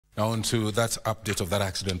Now on to that update of that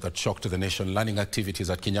accident that shocked the nation. Learning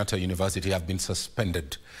activities at Kenyatta University have been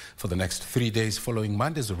suspended for the next 3 days following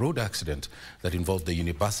Monday's road accident that involved the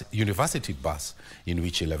university bus in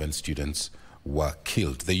which 11 students were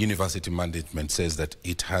killed. The university management says that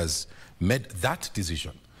it has made that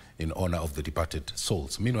decision in honor of the departed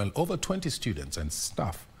souls. Meanwhile, over 20 students and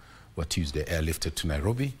staff were Tuesday airlifted to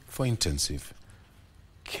Nairobi for intensive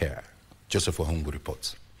care. Joseph Wahungu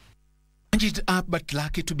reports. Bunged up but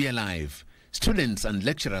lucky to be alive. Students and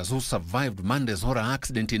lecturers who survived Monday's horror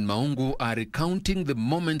accident in Maungu are recounting the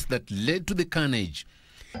moments that led to the carnage.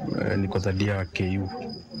 Nikozadia KU.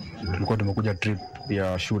 Tulikuwa tumekuja trip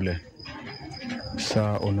ya shule.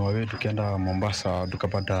 Sa on our way tukienda Mombasa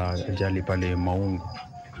tukapata ajali pale Maungu.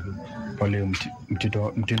 Pale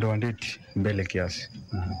mtindo wa ndeti mbele kiasi.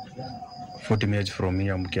 40 minutes from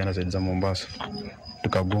here mkiana zaidi za Mombasa.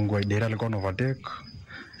 Tukagongwa, dera alikuwa na overtake.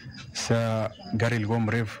 Sa gari ilikuwa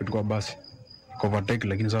mrefu, ilikuwa basi overtake,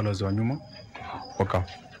 lakini zao wa nyuma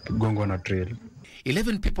wakagongwa na trail.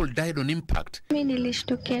 11 people died on impact. Mimi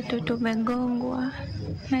nilishtukia tu tumegongwa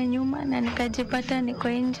na nyuma na nikajipata niko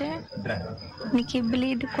nje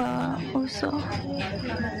nikibleed kwa uso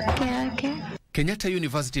yake. Kenyatta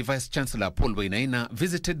University Vice Chancellor Paul Wainaina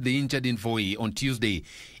visited the injured in Voi on Tuesday,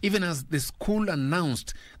 even as the school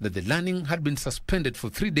announced that the learning had been suspended for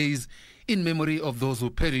 3 days in memory of those who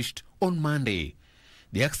perished on Monday.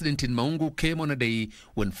 The accident in Maungu came on a day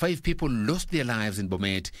when 5 people lost their lives in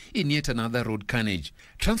Bomet in yet another road carnage.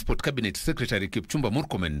 Transport Cabinet Secretary Kipchumba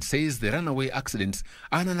Murkomen says the runaway accidents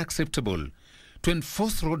are unacceptable. To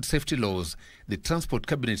enforce road safety laws, the Transport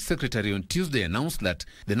Cabinet Secretary on Tuesday announced that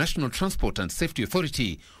the National Transport and Safety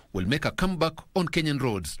Authority will make a comeback on Kenyan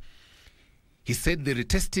roads. He said the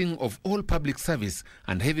retesting of all public service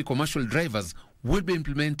and heavy commercial drivers will be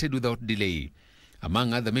implemented without delay.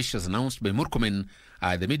 Among other measures announced by Murkomen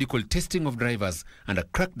are the medical testing of drivers and a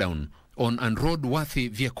crackdown on unroadworthy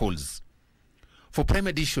vehicles. For Prime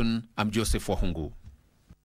Edition, I'm Joseph Wahungu.